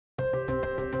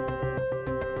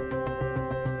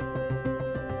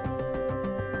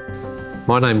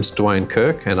My name's Dwayne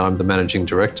Kirk and I'm the Managing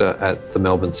Director at the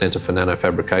Melbourne Centre for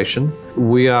Nanofabrication.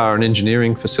 We are an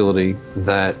engineering facility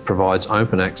that provides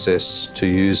open access to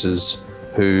users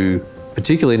who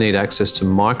particularly need access to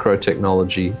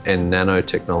microtechnology and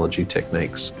nanotechnology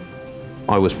techniques.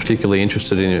 I was particularly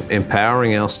interested in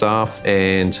empowering our staff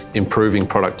and improving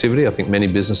productivity. I think many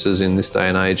businesses in this day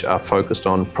and age are focused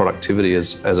on productivity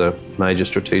as a major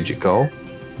strategic goal.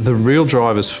 The real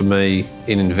drivers for me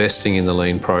in investing in the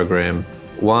Lean program,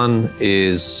 one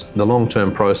is the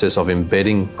long-term process of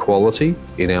embedding quality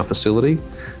in our facility.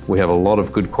 We have a lot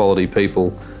of good quality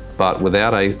people, but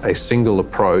without a single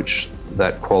approach,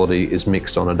 that quality is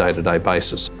mixed on a day-to-day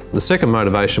basis. The second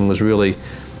motivation was really,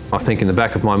 I think in the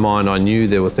back of my mind, I knew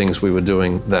there were things we were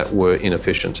doing that were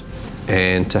inefficient.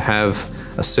 And to have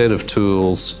a set of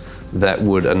tools that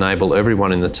would enable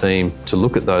everyone in the team to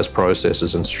look at those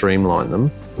processes and streamline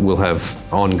them will have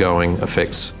ongoing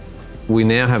effects. We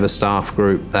now have a staff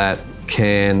group that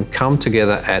can come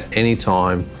together at any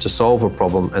time to solve a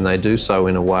problem, and they do so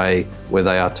in a way where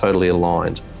they are totally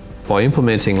aligned. By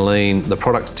implementing Lean, the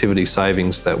productivity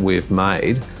savings that we've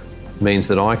made means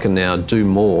that I can now do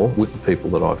more with the people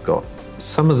that I've got.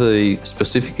 Some of the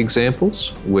specific examples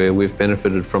where we've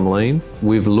benefited from Lean,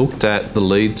 we've looked at the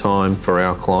lead time for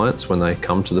our clients when they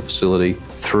come to the facility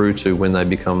through to when they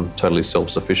become totally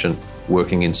self-sufficient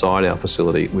working inside our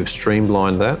facility. We've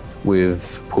streamlined that.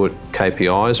 We've put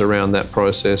KPIs around that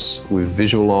process. We've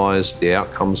visualised the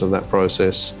outcomes of that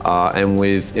process, and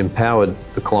we've empowered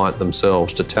the client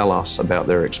themselves to tell us about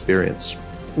their experience.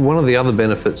 One of the other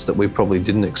benefits that we probably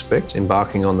didn't expect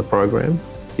embarking on the program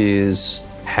is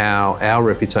how our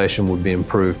reputation would be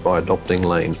improved by adopting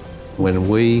Lean. When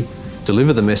we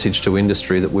deliver the message to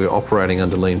industry that we're operating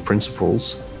under Lean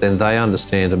principles, then they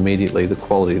understand immediately the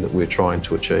quality that we're trying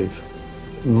to achieve.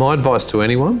 My advice to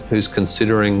anyone who's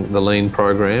considering the Lean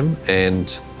program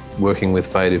and working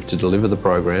with Vative to deliver the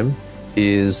program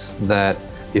is that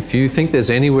if you think there's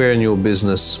anywhere in your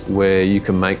business where you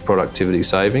can make productivity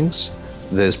savings,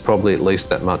 there's probably at least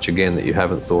that much again that you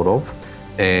haven't thought of.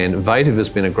 And Vative has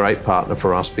been a great partner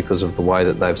for us because of the way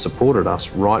that they've supported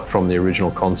us right from the original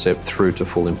concept through to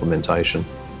full implementation.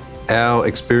 Our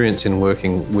experience in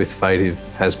working with Vative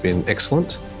has been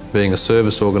excellent. Being a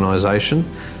service organisation,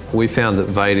 we found that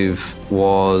Vative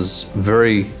was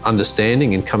very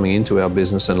understanding in coming into our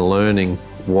business and learning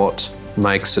what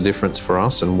makes a difference for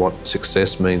us and what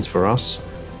success means for us.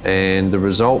 And the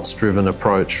results-driven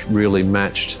approach really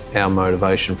matched our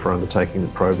motivation for undertaking the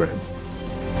program.